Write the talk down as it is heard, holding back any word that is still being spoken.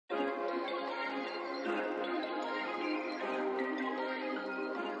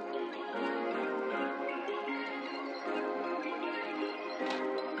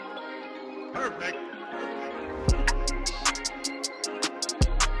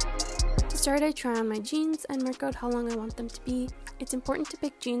start, I try on my jeans and mark out how long I want them to be. It's important to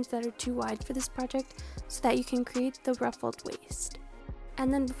pick jeans that are too wide for this project so that you can create the ruffled waist.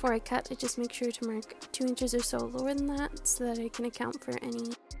 And then before I cut, I just make sure to mark 2 inches or so lower than that so that I can account for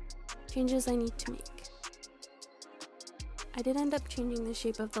any changes I need to make. I did end up changing the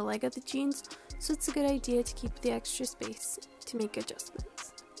shape of the leg of the jeans, so it's a good idea to keep the extra space to make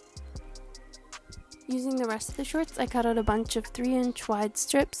adjustments. Using the rest of the shorts, I cut out a bunch of 3-inch wide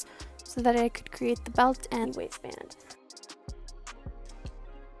strips so that I could create the belt and waistband.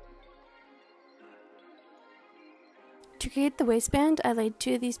 To create the waistband, I laid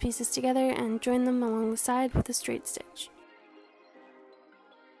 2 of these pieces together and joined them along the side with a straight stitch.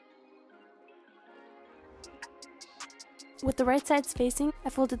 With the right sides facing, I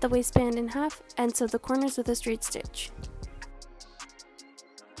folded the waistband in half and sewed the corners with a straight stitch.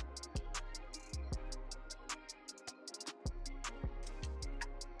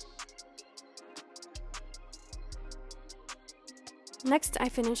 Next, I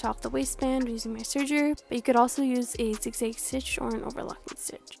finish off the waistband using my serger, but you could also use a zigzag stitch or an overlocking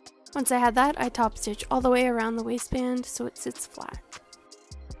stitch. Once I had that, I top stitch all the way around the waistband so it sits flat.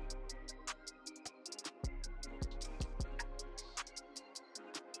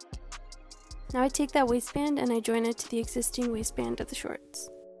 Now I take that waistband and I join it to the existing waistband of the shorts.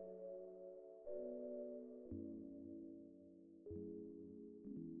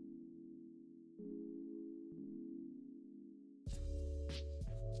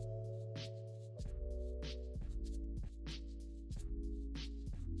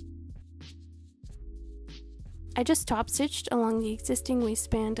 I just top stitched along the existing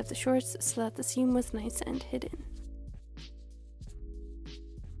waistband of the shorts so that the seam was nice and hidden.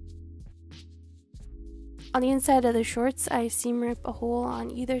 On the inside of the shorts, I seam rip a hole on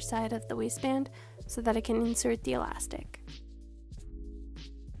either side of the waistband so that I can insert the elastic.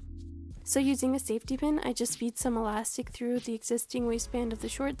 So using a safety pin, I just feed some elastic through the existing waistband of the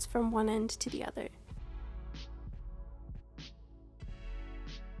shorts from one end to the other.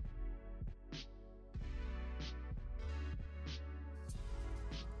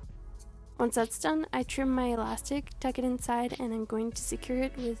 Once that's done, I trim my elastic, tuck it inside, and I'm going to secure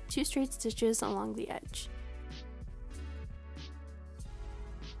it with 2 straight stitches along the edge.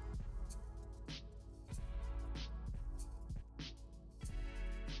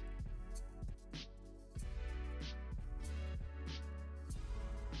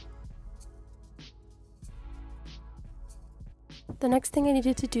 The next thing I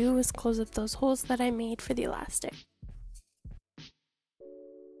needed to do was close up those holes that I made for the elastic.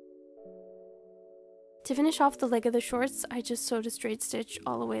 To finish off the leg of the shorts, I just sewed a straight stitch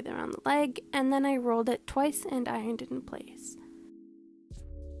all the way around the leg, and then I rolled it twice and ironed it in place.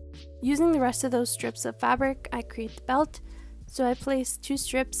 Using the rest of those strips of fabric, I create the belt, so I place 2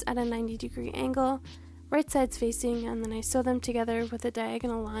 strips at a 90-degree angle, right sides facing, and then I sew them together with a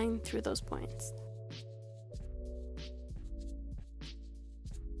diagonal line through those points.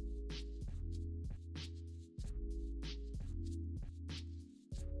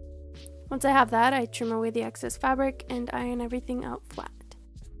 Once I have that, I trim away the excess fabric and iron everything out flat.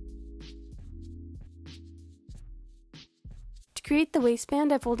 To create the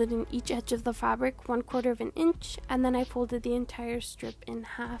waistband, I folded in each edge of the fabric 1/4 of an inch, and then I folded the entire strip in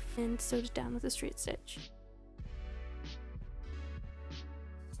half and sewed it down with a straight stitch.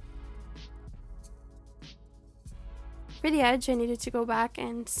 For the edge, I needed to go back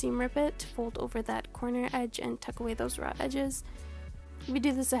and seam rip it, fold over that corner edge and tuck away those raw edges. If you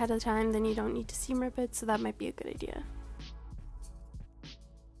do this ahead of time, then you don't need to seam rip it, so that might be a good idea.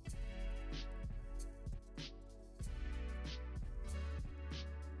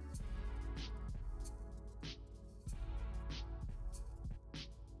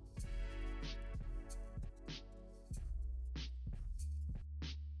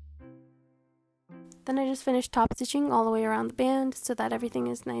 Then I just finished top stitching all the way around the band so that everything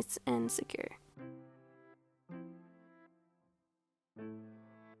is nice and secure.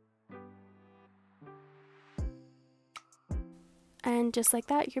 And just like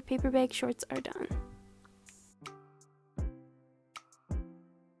that, your paper bag shorts are done.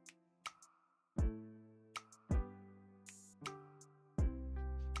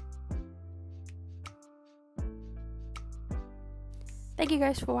 Thank you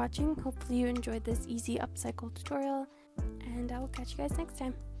guys for watching. Hopefully you enjoyed this easy upcycle tutorial, and I will catch you guys next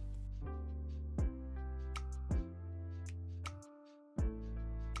time.